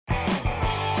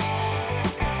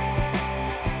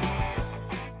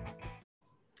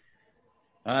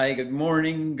Hi, good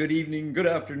morning, good evening, good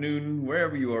afternoon,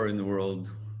 wherever you are in the world.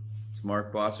 It's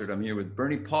Mark Bossert. I'm here with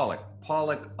Bernie Pawlik,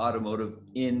 Pawlik Automotive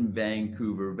in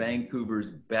Vancouver, Vancouver's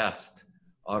best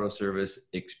auto service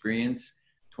experience.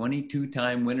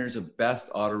 22-time winners of Best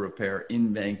Auto Repair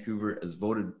in Vancouver as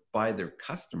voted by their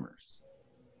customers.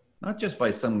 Not just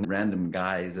by some random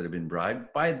guys that have been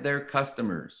bribed, by their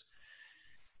customers.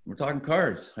 We're talking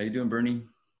cars. How you doing, Bernie?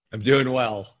 I'm doing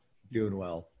well. Doing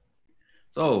well.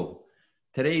 So,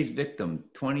 today's victim,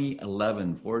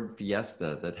 2011 Ford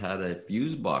Fiesta that had a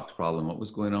fuse box problem. What was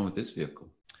going on with this vehicle?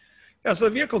 Yeah, so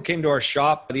the vehicle came to our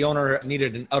shop. The owner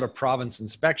needed an out-of-province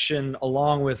inspection,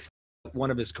 along with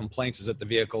one of his complaints is that the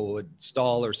vehicle would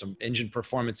stall or some engine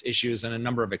performance issues and a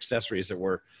number of accessories that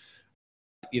were,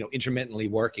 intermittently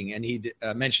working. And he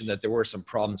mentioned that there were some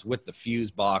problems with the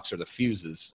fuse box or the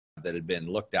fuses that had been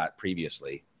looked at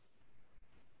previously.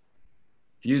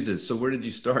 Fuses. So where did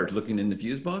you start? Looking in the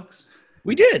fuse box?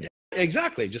 We did.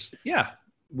 Exactly.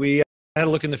 We had a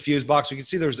look in the fuse box. We could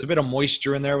see there was a bit of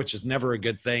moisture in there, which is never a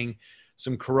good thing.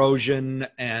 Some corrosion,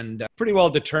 and pretty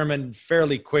well determined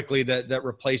fairly quickly that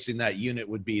replacing that unit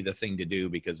would be the thing to do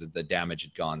because the damage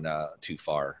had gone too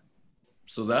far.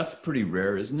 So that's pretty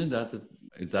rare, isn't it?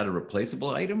 Is that a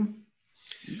replaceable item?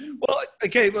 Well,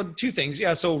 two things.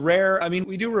 Yeah, so rare. I mean,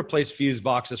 we do replace fuse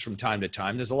boxes from time to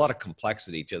time. There's a lot of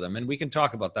complexity to them, and we can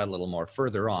talk about that a little more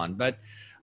further on. But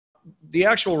the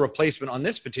actual replacement on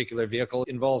this particular vehicle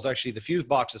involves actually the fuse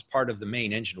box as part of the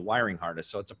main engine wiring harness.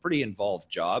 So it's a pretty involved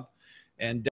job.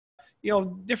 And,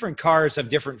 different cars have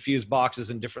different fuse boxes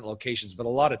in different locations, but a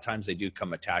lot of times they do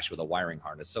come attached with a wiring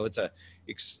harness. So it's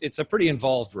a pretty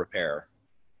involved repair.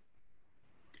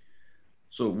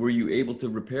 So were you able to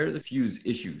repair the fuse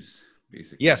issues,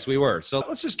 basically? Yes, we were. So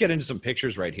let's just get into some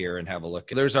pictures right here and have a look.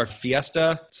 There's our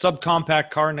Fiesta subcompact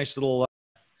car, nice little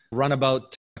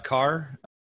runabout car.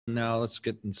 Now let's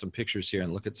get in some pictures here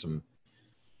and look at some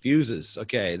fuses.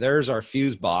 Okay, there's our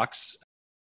fuse box.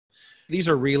 These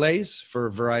are relays for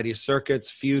a variety of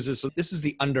circuits, fuses. So this is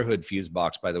the underhood fuse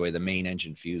box, by the way, the main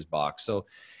engine fuse box. So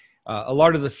a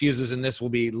lot of the fuses in this will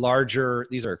be larger.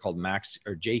 These are called max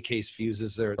or J-case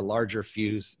fuses. They're a larger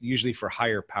fuse, usually for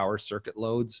higher power circuit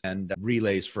loads, and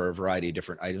relays for a variety of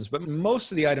different items. But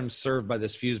most of the items served by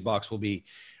this fuse box will be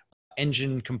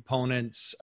engine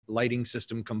components, lighting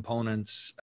system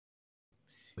components,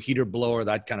 heater, blower,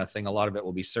 that kind of thing. A lot of it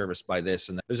will be serviced by this.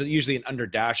 And there's usually an under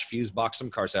dash fuse box.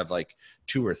 Some cars have like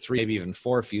 2 or 3, maybe even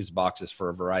 4 fuse boxes for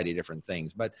a variety of different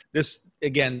things. But this,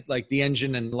 again, like the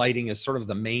engine and lighting is sort of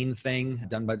the main thing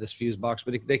done by this fuse box,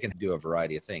 but they can do a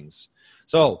variety of things.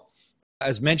 So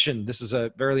as mentioned, this is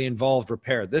a very involved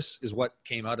repair. This is what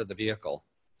came out of the vehicle.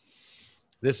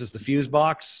 This is the fuse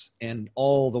box and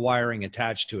all the wiring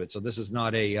attached to it. So this is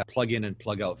not a plug in and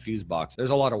plug out fuse box.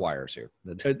 There's a lot of wires here.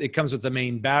 It comes with the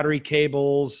main battery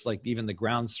cables, like even the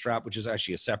ground strap, which is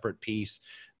actually a separate piece.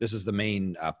 This is the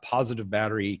main positive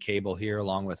battery cable here,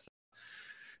 along with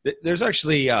there's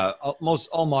actually most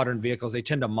all modern vehicles, they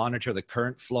tend to monitor the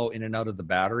current flow in and out of the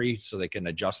battery so they can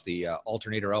adjust the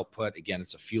alternator output. Again,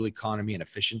 it's a fuel economy and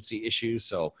efficiency issue.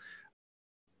 So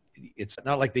it's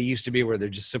not like they used to be where they're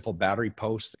just simple battery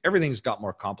posts. Everything's got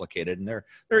more complicated, and there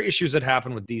are issues that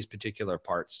happen with these particular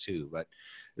parts too, but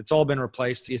it's all been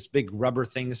replaced. This big rubber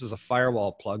thing, this is a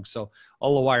firewall plug. So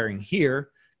all the wiring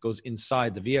here goes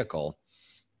inside the vehicle.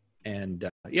 And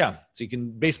so you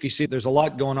can basically see there's a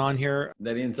lot going on here.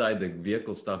 That inside the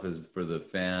vehicle stuff is for the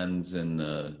fans and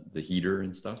the heater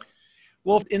and stuff?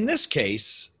 Well, in this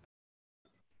case,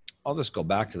 I'll just go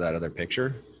back to that other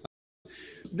picture.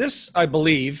 This, I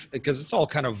believe, because it's all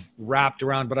kind of wrapped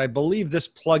around, but I believe this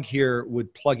plug here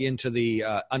would plug into the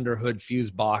underhood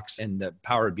fuse box and the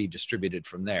power would be distributed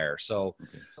from there. So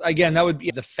again, that would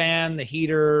be the fan, the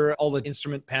heater, all the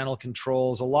instrument panel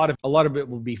controls. A lot of it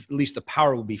will be, at least the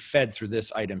power will be fed through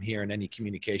this item here, and any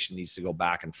communication needs to go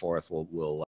back and forth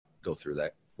will go through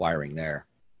that wiring there.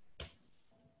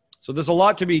 So there's a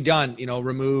lot to be done,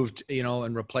 removed,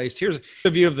 and replaced. Here's a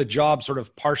view of the job sort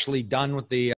of partially done with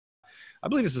the I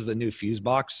believe this is the new fuse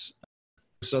box.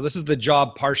 So this is the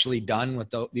job partially done with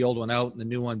the old one out and the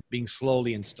new one being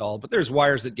slowly installed. But there's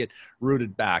wires that get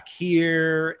routed back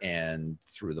here and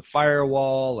through the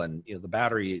firewall, and the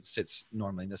battery sits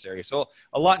normally in this area. So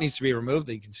a lot needs to be removed.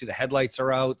 You can see the headlights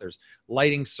are out. There's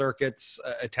lighting circuits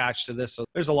attached to this. So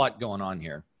there's a lot going on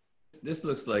here. This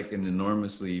looks like an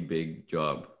enormously big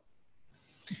job.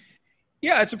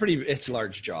 Yeah, it's a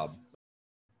large job.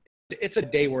 It's a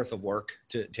day worth of work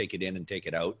to take it in and take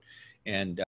it out.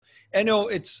 And I know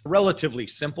it's a relatively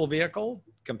simple vehicle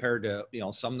compared to,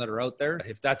 some that are out there.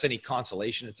 If that's any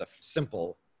consolation, it's a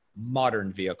simple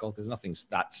modern vehicle because nothing's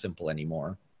that simple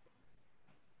anymore.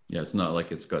 Yeah, it's not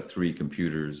like it's got three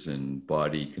computers and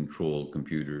body control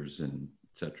computers and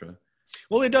etc.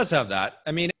 Well, it does have that.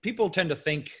 I mean, people tend to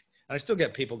think, and I still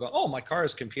get people go, oh, my car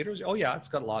has computers. Oh, yeah, it's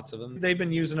got lots of them. They've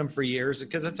been using them for years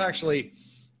because it's actually,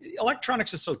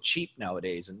 electronics is so cheap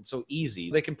nowadays and so easy.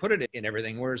 They can put it in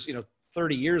everything. Whereas,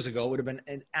 30 years ago, it would have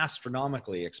been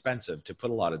astronomically expensive to put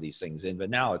a lot of these things in. But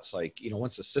now it's like,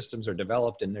 once the systems are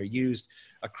developed and they're used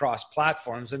across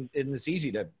platforms, and it's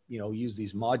easy to, use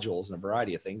these modules and a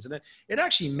variety of things. And it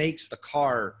actually makes the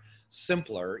car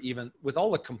simpler. Even with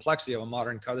all the complexity of a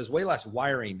modern car, there's way less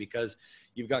wiring because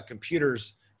you've got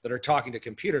computers that are talking to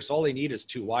computers. So all they need is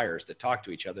two wires to talk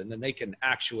to each other, and then they can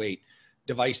actuate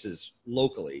devices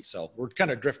locally. So we're kind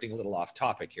of drifting a little off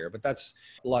topic here, but that's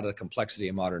a lot of the complexity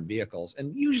of modern vehicles.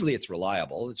 And usually it's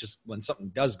reliable. It's just when something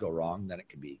does go wrong, then it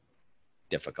can be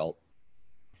difficult.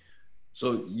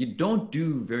 So you don't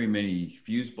do very many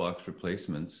fuse box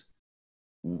replacements.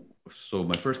 So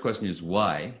my first question is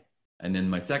why? And then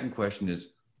my second question is,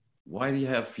 why do you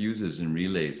have fuses and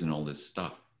relays and all this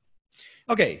stuff?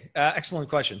 Okay, excellent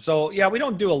question. So yeah, we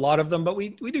don't do a lot of them, but we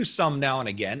do some now and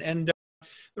again. And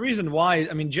the reason why,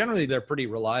 I mean, generally they're pretty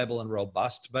reliable and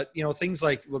robust, but things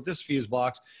like with this fuse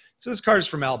box. So this car is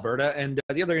from Alberta, and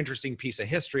the other interesting piece of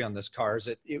history on this car is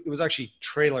it was actually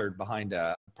trailered behind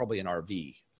probably an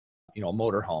RV, a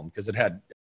motorhome, because it had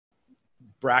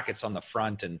brackets on the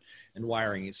front and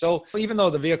wiring. So even though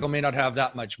the vehicle may not have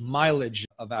that much mileage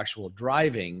of actual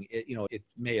driving, it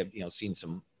may have seen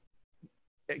some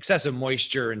excessive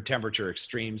moisture and temperature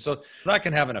extremes. So that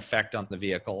can have an effect on the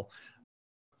vehicle.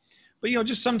 But,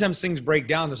 just sometimes things break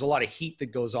down. There's a lot of heat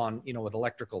that goes on, with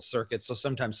electrical circuits. So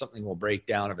sometimes something will break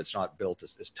down if it's not built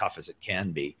as tough as it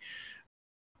can be.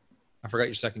 I forgot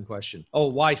your second question. Oh,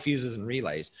 why fuses and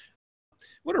relays?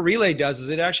 What a relay does is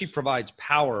it actually provides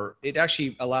power. It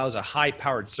actually allows a high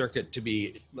powered circuit to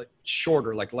be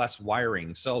shorter, like less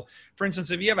wiring. So for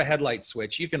instance, if you have a headlight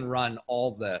switch, you can run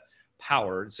all the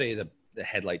power, say the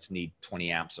headlights need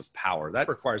 20 amps of power. That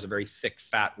requires a very thick,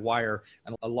 fat wire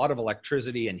and a lot of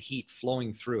electricity and heat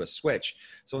flowing through a switch.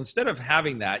 So instead of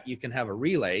having that, you can have a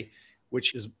relay,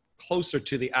 which is closer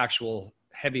to the actual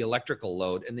heavy electrical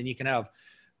load. And then you can have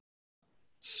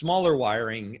smaller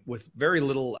wiring with very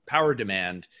little power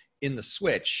demand in the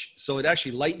switch. So it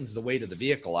actually lightens the weight of the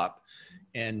vehicle up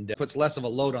and puts less of a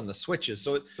load on the switches.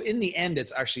 So in the end,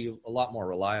 it's actually a lot more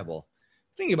reliable.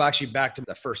 Thinking about actually back to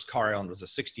the first car I owned was a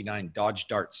 69 Dodge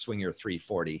Dart Swinger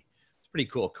 340. It's a pretty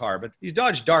cool car, but these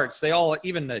Dodge Darts, they all,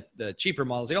 even the cheaper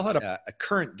models, they all had a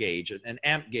current gauge, an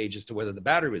amp gauge as to whether the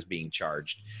battery was being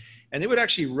charged. And they would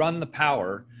actually run the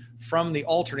power from the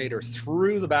alternator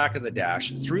through the back of the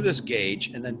dash, through this gauge,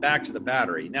 and then back to the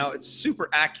battery. Now it's super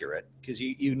accurate because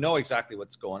you know exactly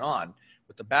what's going on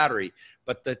with the battery,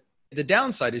 but the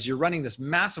downside is you're running this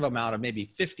massive amount of maybe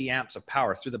 50 amps of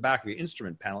power through the back of your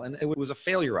instrument panel, and it was a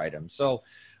failure item. So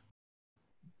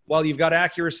while you've got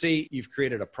accuracy, you've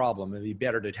created a problem. It'd be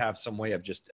better to have some way of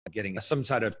just getting some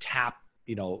sort of tap,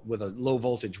 with a low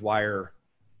voltage wire,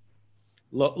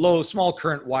 low small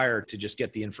current wire to just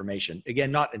get the information. Again,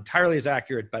 not entirely as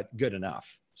accurate, but good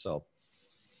enough. So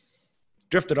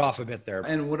drifted off a bit there.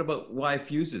 And what about why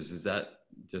fuses? Is that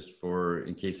just for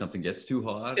in case something gets too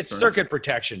hot? It's circuit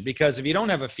protection, because if you don't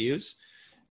have a fuse,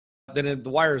 then the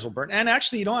wires will burn. And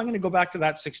actually, I'm going to go back to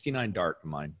that 69 Dart of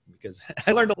mine, because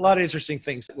I learned a lot of interesting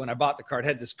things. When I bought the car, it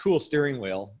had this cool steering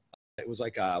wheel. It was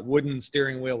like a wooden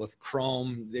steering wheel with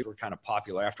chrome. They were kind of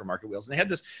popular aftermarket wheels. And they had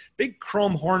this big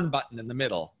chrome horn button in the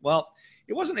middle. Well,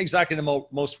 it wasn't exactly the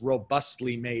most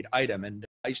robustly made item. And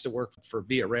I used to work for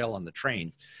Via Rail on the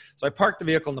trains. So I parked the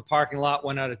vehicle in the parking lot,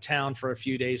 went out of town for a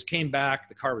few days, came back,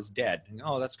 the car was dead. And,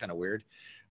 oh, that's kind of weird.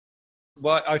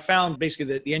 Well, I found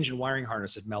basically that the engine wiring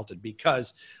harness had melted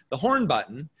because the horn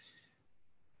button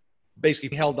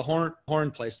basically held the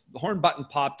horn place. The horn button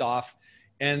popped off,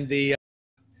 and the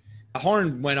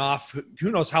horn went off.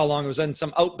 Who knows how long? It was in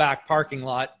some outback parking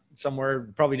lot somewhere,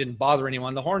 probably didn't bother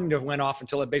anyone. The horn went off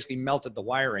until it basically melted the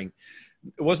wiring.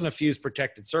 It wasn't a fuse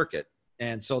protected circuit.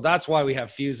 And so that's why we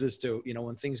have fuses to,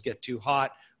 when things get too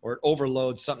hot or it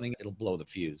overloads something, it'll blow the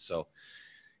fuse. So,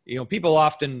 people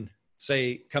often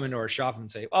come into our shop and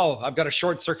say, oh, I've got a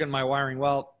short circuit in my wiring.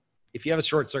 Well, if you have a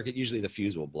short circuit, usually the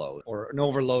fuse will blow, or an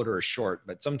overload or a short.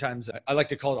 But sometimes I like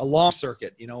to call it a long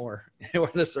circuit, where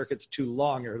the circuit's too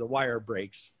long or the wire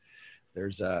breaks.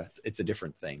 It's a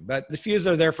different thing. But the fuses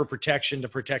are there for protection, to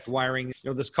protect wiring.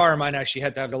 This car of mine actually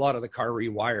had to have a lot of the car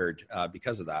rewired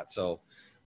because of that. So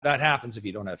that happens if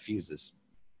you don't have fuses.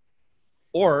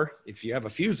 Or if you have a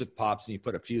fuse that pops and you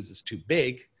put a fuse that's too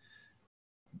big,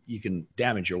 you can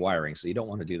damage your wiring. So you don't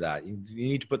want to do that. You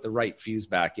need to put the right fuse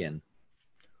back in.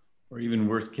 Or even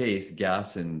worst case,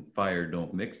 gas and fire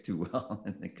don't mix too well,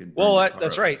 and it could burn Well, your car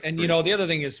that's up right. And, pretty the quick. other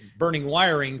thing is burning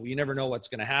wiring. You never know what's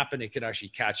going to happen. It could actually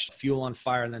catch fuel on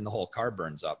fire and then the whole car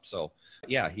burns up. So,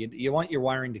 yeah, you want your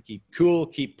wiring to keep cool,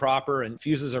 keep proper, and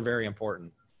fuses are very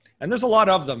important. And there's a lot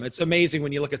of them. It's amazing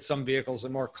when you look at some vehicles, the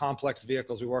more complex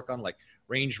vehicles we work on, like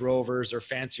Range Rovers or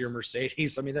fancier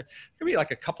Mercedes. I mean, there could be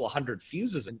like a couple of hundred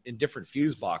fuses in different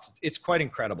fuse boxes. It's quite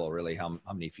incredible, really, how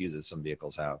many fuses some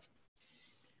vehicles have.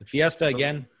 The Fiesta,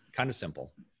 again, kind of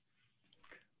simple.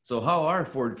 So how are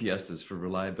Ford Fiestas for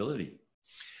reliability?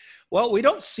 Well, we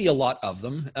don't see a lot of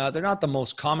them. They're not the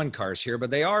most common cars here, but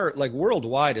they are, like,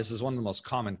 worldwide. This is one of the most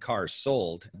common cars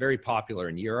sold. Very popular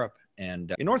in Europe.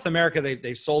 And in North America,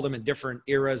 they've sold them in different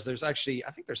eras. There's actually, I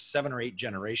think there's 7 or 8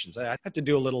 generations. I had to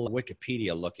do a little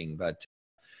Wikipedia looking, but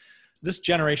this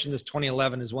generation, this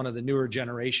 2011, is one of the newer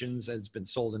generations. It's been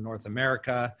sold in North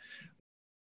America.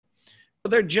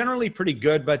 They're generally pretty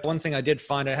good, but one thing I did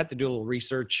find, I had to do a little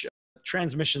research.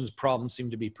 Transmissions problems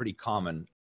seem to be pretty common,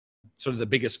 sort of the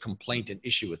biggest complaint and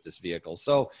issue with this vehicle.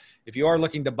 So if you are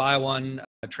looking to buy one,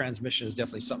 a transmission is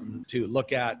definitely something to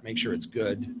look at, make sure it's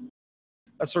good.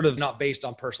 That's sort of not based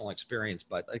on personal experience,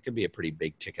 but it could be a pretty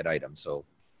big ticket item. So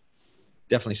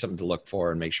definitely something to look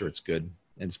for and make sure it's good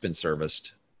and it's been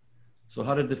serviced. So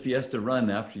how did the Fiesta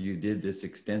run after you did this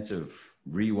extensive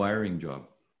rewiring job?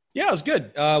 Yeah, it was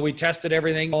good. We tested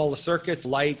everything, all the circuits,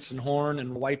 lights and horn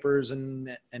and wipers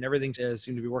and everything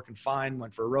seemed to be working fine.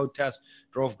 Went for a road test,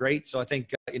 drove great. So I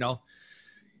think,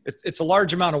 it's a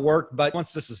large amount of work, but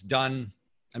once this is done,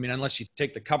 I mean, unless you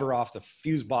take the cover off the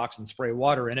fuse box and spray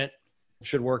water in it, it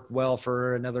should work well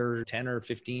for another 10 or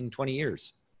 15, 20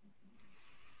 years.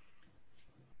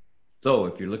 So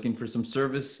if you're looking for some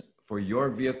service for your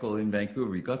vehicle in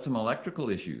Vancouver, you got some electrical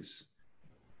issues,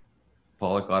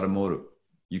 Pawlik Automotive.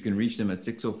 You can reach them at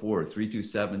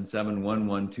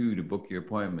 604-327-7112 to book your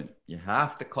appointment. You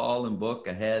have to call and book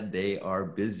ahead. They are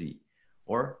busy.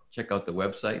 Or check out the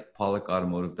website,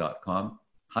 pawlikautomotive.com.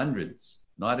 Hundreds,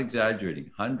 not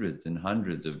exaggerating, hundreds and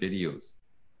hundreds of videos.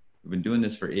 We've been doing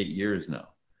this for 8 years now.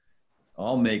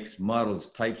 All makes, models,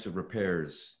 types of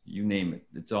repairs, you name it,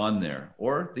 it's on there.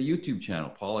 Or the YouTube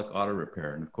channel, Pawlik Auto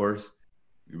Repair. And of course,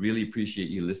 we really appreciate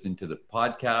you listening to the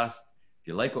podcast. If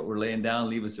you like what we're laying down,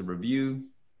 leave us a review.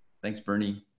 Thanks,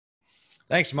 Bernie.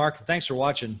 Thanks, Mark. Thanks for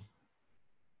watching.